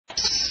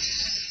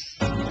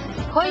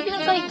恋人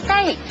と行き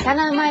たい北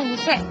のうまい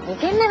店2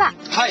軒目は、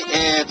はい、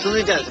続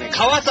いてはですね、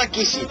川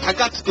崎市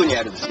高津区に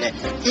あるですね、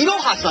いろ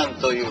はさん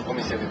というお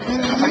店でござい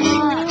ます。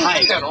は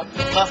い、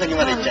川崎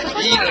まで行っちゃいま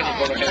す。いいのにこ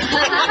の辺。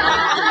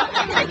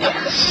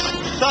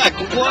さあ、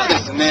ここはで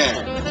す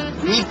ね、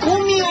煮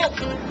込みを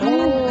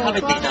食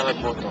べていただ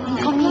こうと。煮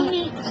込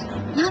み、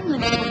何の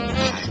煮込み？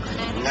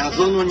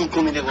謎の煮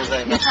込みでござ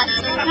います。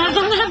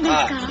謎なんです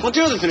か？こち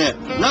らですね、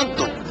なん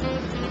と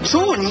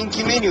超人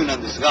気メニューな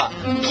んですが、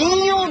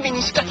金曜日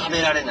にしか食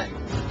べられない。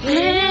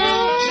金曜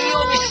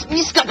日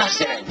にしか出し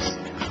てないんです。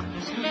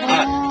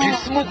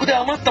月目で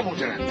余ったもん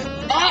じゃない。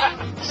あ、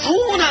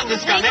そうなんで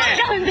すかね。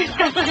余っ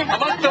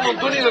たもん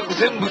とにかく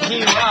全部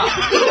金は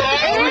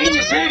この日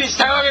に整理し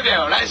たいわけだ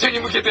よ。来週に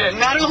向けて。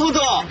なるほ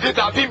ど。出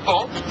たピン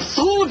ポン。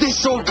そうで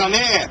しょうか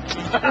ね。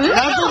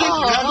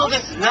謎で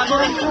す。全て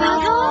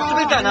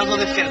は謎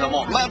ですけれど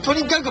も、まあと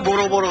にかくボ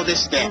ロボロで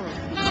して、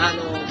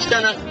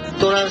北ナ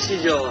トラン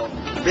史上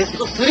ベス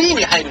ト3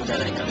に入るんじゃ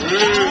ないかと、は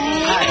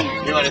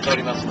い、言われてお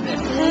りますので、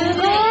ぜ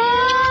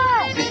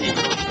ひご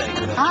期待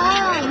くだ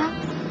さい。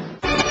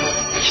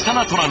北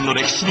ナトランの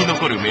歴史に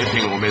残る名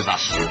店を目指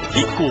し、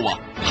一行は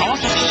川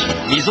崎市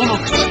溝の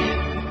口へ。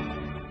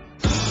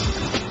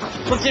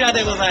こちら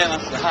でございま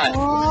す。はい。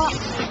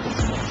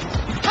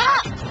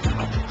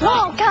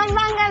もう看板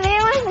が見え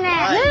ますね。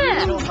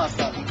いろは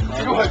さん。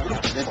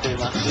出てい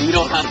ます。い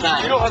ろはさ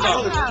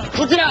ん。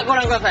こちらご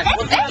覧ください。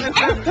こちらです。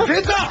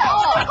出た。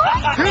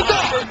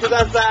く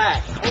ださ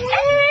い。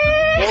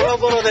ボロ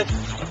ボロです。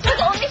ちょっ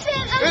とお店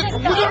なんですか？こ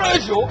こじゃない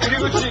でしょ。入り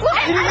口は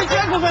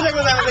ここじゃご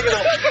ざいませんけど。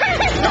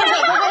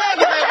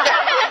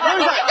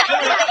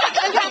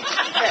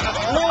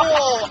も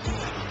う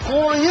こ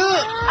ういう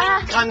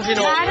感じの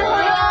建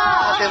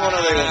物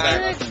でござい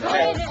ます。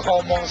こ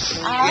こも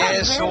すげ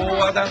え昭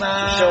和だ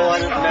な。昭和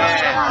です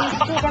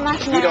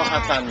ね。いろは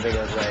さんでご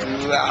ざいま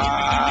す。うわ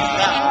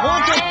ー。も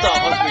うちょっと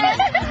奥に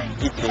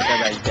行っていた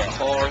だいて。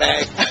これ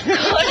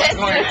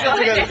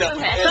ですよ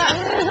ね。さあ、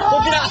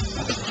こちら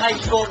最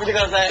高見てくだ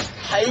さい。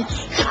はい。こ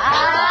ち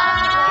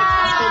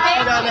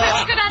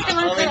ら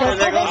のお店でご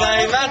ざ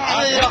いま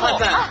す。いろは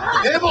さ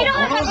ん。でもこ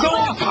のゾ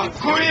ーンかっ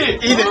こい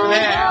い。いいですね。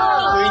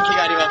雰囲気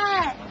があります。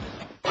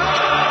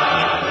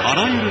あ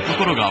らゆると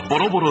ころがボ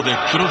ロボロで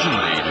黒ずんでい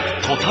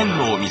るトタン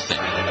のお店。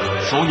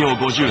創業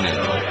50年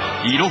の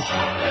いろは。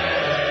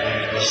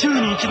週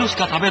に一度し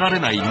か食べられ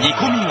ない煮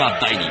込みが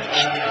大人気。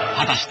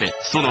果たして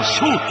その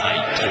正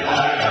体と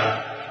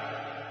は？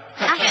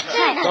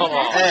どうも。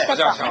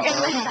じゃあ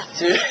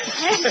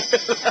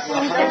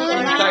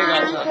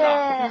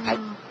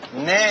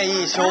ねえ、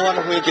いい昭和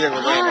の雰囲気で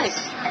ございま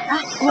す。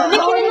お店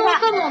の音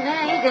も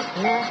ね、いいです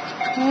ね。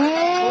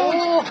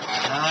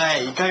は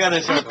い、いかが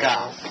でしょう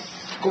か。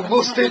こ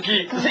こ素敵。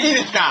いい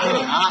ですか。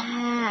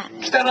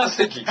北の素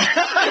敵。が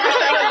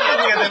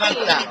出まし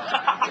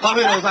た。パ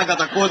フェのお三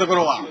方、こういうとこ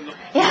ろは。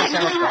いや、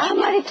あん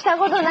まり来た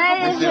ことな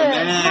いです。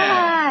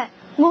は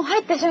い。もう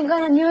入った瞬間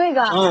の匂い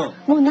が、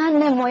もう何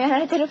年もやら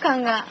れてる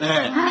感が、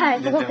は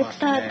い、すごく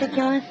伝わってき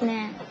ます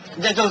ね。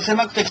じゃあちょっと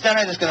狭くて汚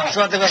いですけど、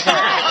座ってください。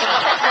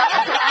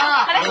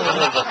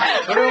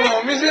それを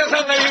お店屋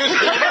さんが言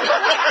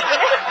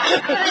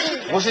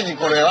う。ご主人、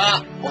これ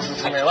は、おす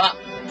すめは？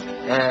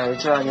う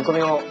ちは煮込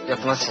みをやっ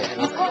てまして。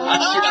煮込み。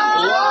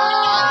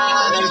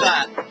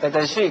だいた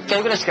い週1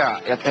回ぐらいし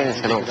かやってないんで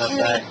すけど。週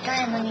1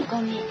回の煮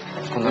込み。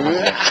こんな感じ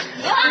で。聞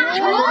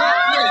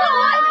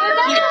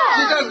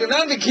いたんですけど、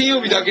なんで金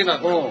曜日だけな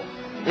の？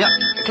いや、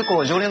結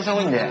構常連さん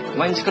多いんで、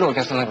毎日来るお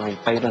客さんなんかもいっ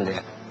ぱいいるん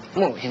で、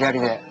もう日帰り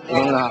でい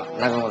ろんな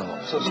長物を。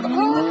そうですか。いい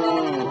匂い。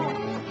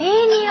い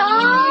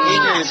い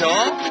匂いでしょ？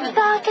蓋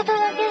開けただ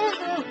けです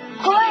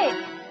ごい。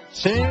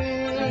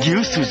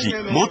牛すじ、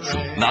もつ、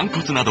軟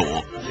骨など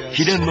を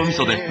秘伝の味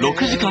噌で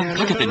6時間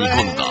かけて煮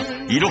込んだ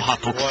いろは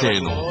特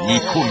製の煮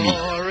込み。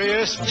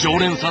常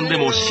連さんで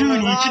も週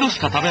に一度し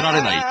か食べら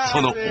れない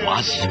そのお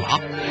味は？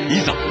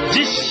いざ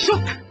実食。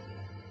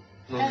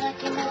いただ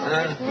きます。いた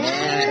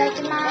だ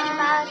きま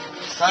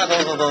す。さあ、どう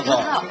ぞどうぞ。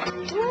あ、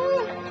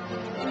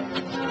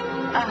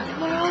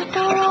とろと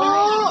ろ。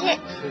味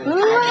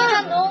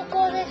が濃厚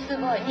です。す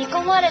ごい煮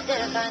込まれてる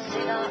感じ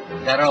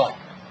が。やろう。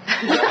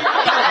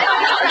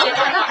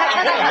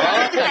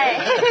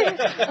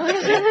お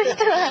店の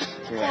人は。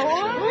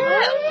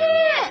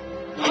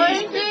おい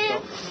しい。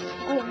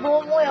ごぼ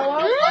うも柔ら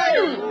かいで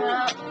すね。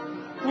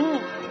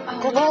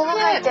ごぼうが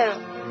入ってる。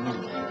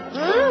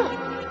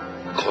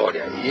こ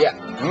りゃいいや。い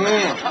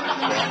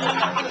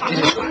い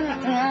でしょ。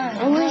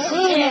美味し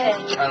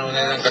い。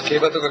なんか競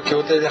馬とか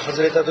競艇で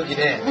外れた時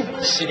ね、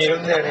しみる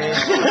んだよね。楽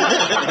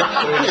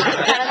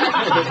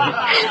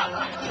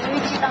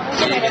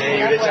しみです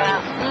ね、これ。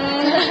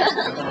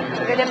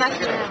揺れます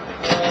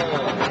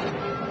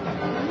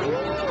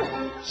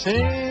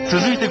ね。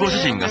続いてご主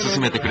人が勧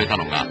めてくれた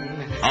のが、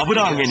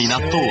油揚げに納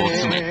豆を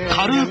詰め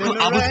軽く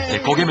炙って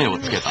焦げ目を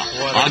つけた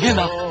揚げ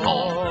納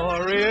豆。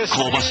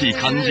香ばしい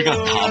感じが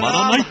たま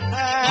らない。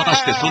果た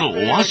してその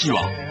お味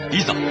は？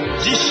いざ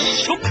実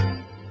食。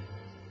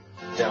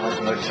じゃあま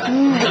ずのりさん。あ、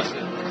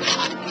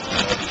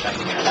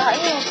い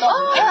い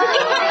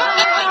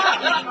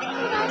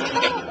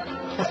音。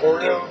こ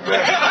れうめえ。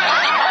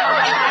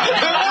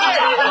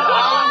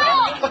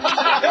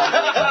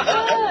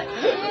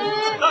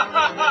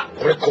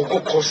俺こ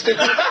こ越して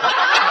くる。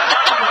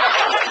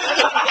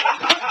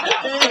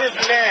いいで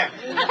すね。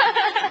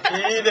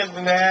いいです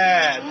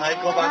ね。最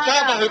高バカ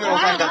ータフグのお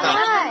三方。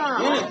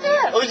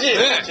美味しい。美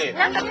味しい。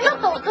なんかちょっ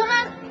と大人な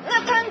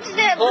感じ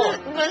で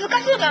難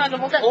しいかなと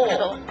思ったんですけ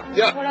ど。い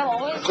や、これは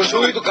美味しい。これ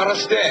醤油とから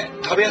しで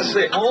食べやす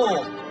い。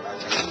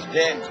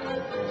で、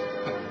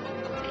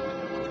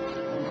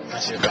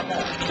中華も。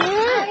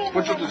こ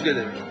れちょっとつけて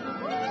みよ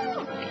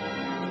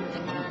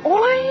う。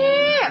おいし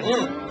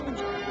い。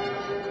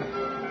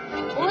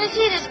美味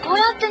しいです。こう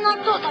やって納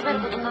豆を食べる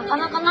ことなか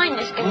なかないん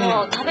ですけ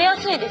ど、食べや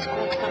すいです。こう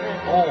やって食べる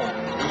と。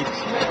いいで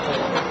すね。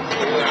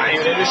うわ、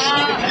揺れるし。な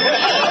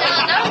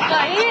ん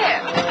かいい。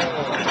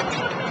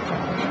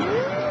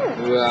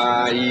う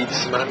わー、いい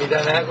つまみ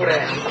だなこれ。こ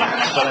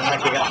れ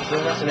酒が進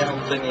みますね、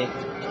本当に。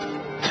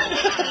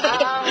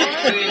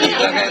ついに居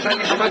酒屋さん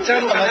にハマっちゃ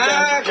うのかな、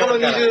この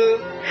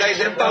20代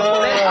全般も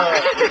ね。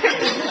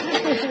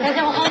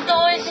でも本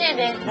当美味しい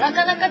です。な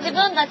かなか自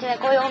分たちで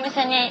こういうお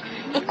店に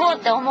行こう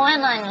って思え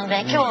ないの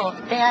で、今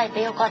日出会え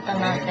てよかった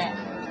なって。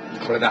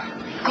これだ。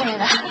これ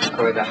だ。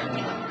これだ。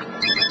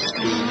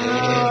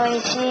美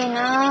味しい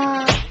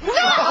なぁ。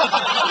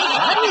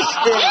何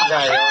してん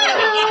だよ。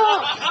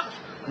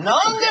な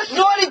んで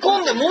座り込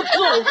んでもつ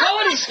をおか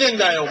わりしてん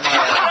だよ、お前。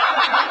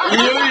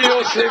いよい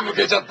よ背向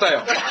けちゃった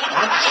よ。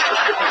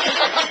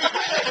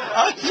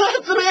熱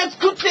々のやつ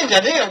食ってんじゃ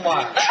ねえよ、お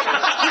前。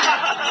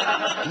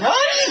何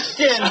し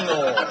てんの。だ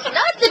っ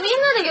てみ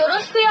んなでよろ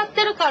しくやっ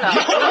てるから。出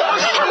た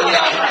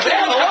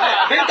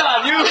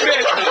ニューフレー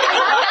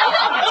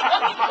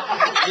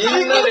ズ。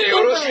みんなで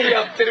よろしく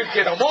やってる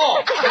けど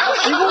も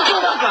仕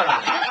事だ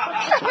か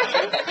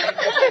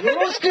ら。よ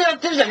ろしくやっ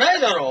てるじゃない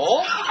だ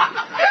ろ。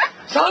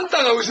サン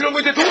タが後ろ向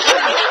いてどうした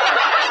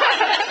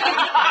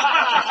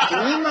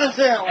の。すいま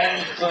せん、本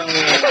当に。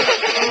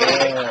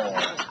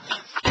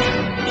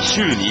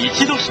週に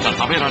一度しか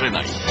食べられ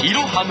ないい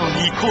ろはの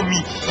煮込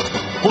み、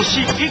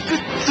星いく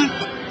つ？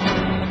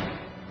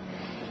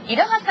い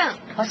ろはさん、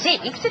星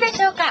いくつで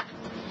しょうか？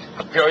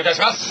発表いた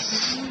しま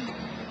す。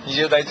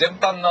20代全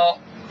般の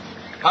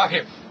パーフュ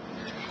ーム、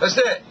そし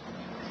て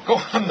後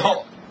半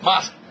のマ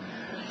ーサ、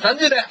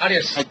30代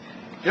有吉、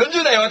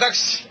40代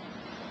私、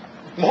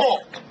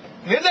も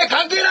う年代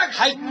関係なく、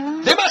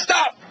出まし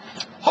た、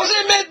星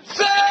3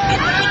つ。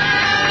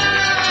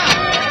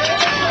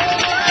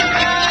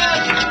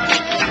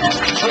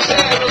そして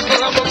息子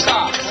さんも来た。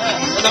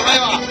名前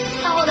は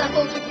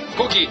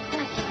コキ。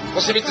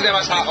星3つ出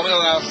ました。おめでとう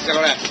ございます。じゃあ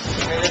これ。お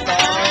めでとう。は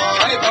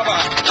い、パパ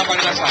頑張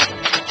りました。あ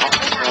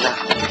りがと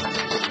う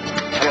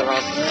ございま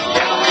す。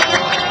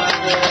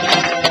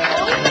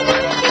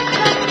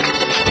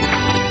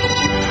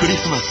クリ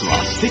スマス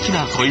は素敵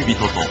な恋人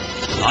と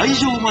愛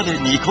情まで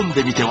煮込ん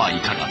でみてはい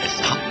かがで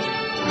すか？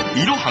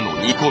いろはの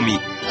煮込み、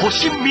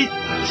星3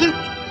つ。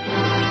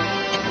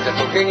じゃあ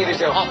時計に入れ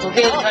ちゃおう。あ、時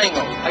計の最後。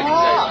はい、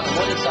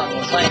森さん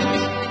の最後で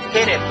す。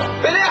ペレット。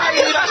ペレ入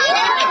りました。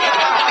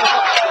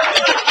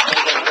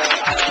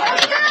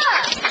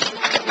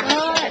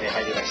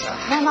入りました。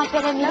生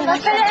ペレ見ま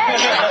した。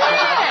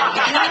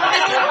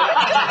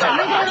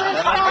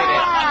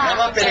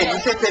生ペレ、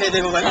偽ペレ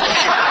でございます。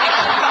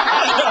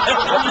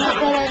生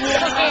ペレ見ま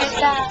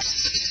した。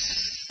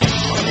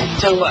めっ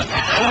ちゃうまい。うわ、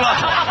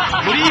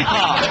フリータ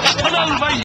ー、ただうまい